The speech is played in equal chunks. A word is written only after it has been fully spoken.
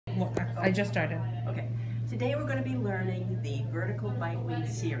I just started. Okay. Today we're going to be learning the vertical bite wing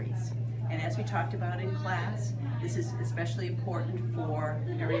series. And as we talked about in class, this is especially important for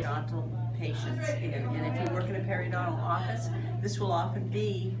periodontal patients. And if you work in a periodontal office, this will often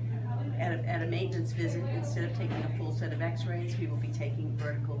be at a maintenance visit. Instead of taking a full set of x-rays, we will be taking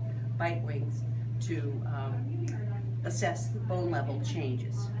vertical bite wings to assess the bone level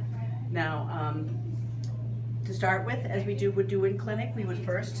changes. Now, to start with, as we would do in clinic, we would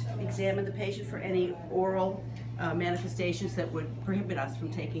first examine the patient for any oral manifestations that would prohibit us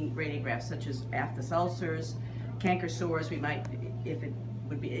from taking radiographs, such as aphthous ulcers, canker sores. We might, if it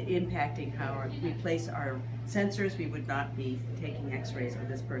would be impacting how we place our sensors, we would not be taking x-rays for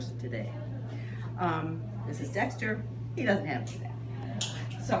this person today. This is Dexter. He doesn't have any of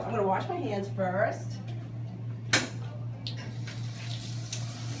that. So I'm going to wash my hands first.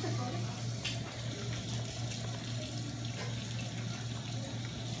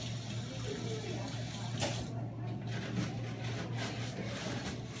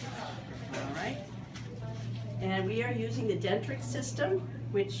 And we are using the Dentrix system,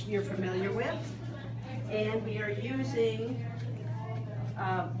 which you're familiar with. And we are using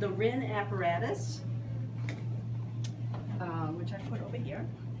the RIN apparatus, which I put over here.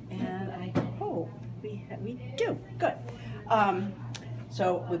 And I hope we do. Good.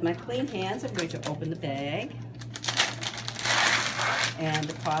 So with my clean hands, I'm going to open the bag and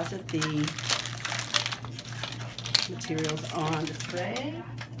deposit the materials on the tray.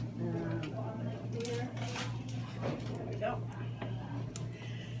 There we go.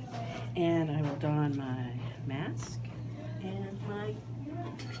 And I will don my mask and my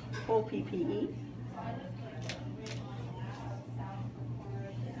full PPE.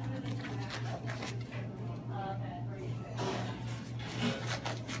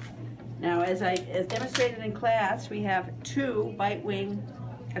 Now, as demonstrated in class, we have two bite wing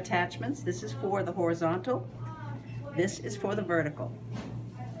attachments. This is for the horizontal. This is for the vertical.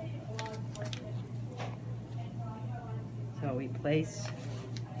 So we place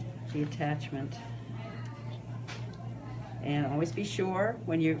the attachment, and always be sure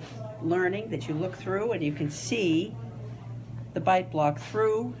when you're learning that you look through and you can see the bite block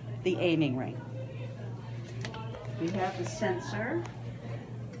through the aiming ring. We have the sensor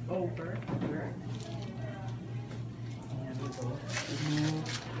over here, and we will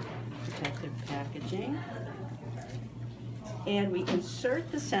remove protective packaging, and we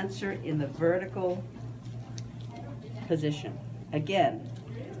insert the sensor in the vertical position. Again,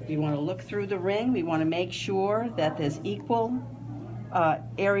 we want to look through the ring. We want to make sure that there's equal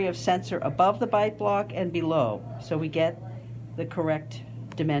area of sensor above the bite block and below, so we get the correct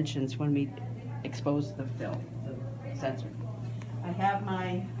dimensions when we expose the film, the sensor. I have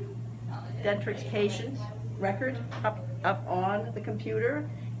my Dentrix patient record up on the computer,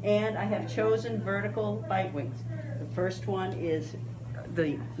 and I have chosen vertical bite wings. The first one is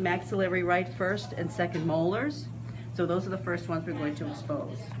the maxillary right first and second molars. So those are the first ones we're going to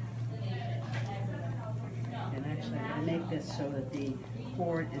expose. And actually I'm going to make this so that the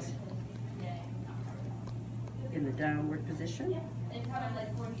cord is in the downward position.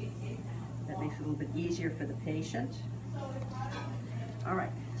 That makes it a little bit easier for the patient. All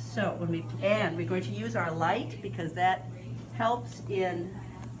right, so we're going to use our light because that helps in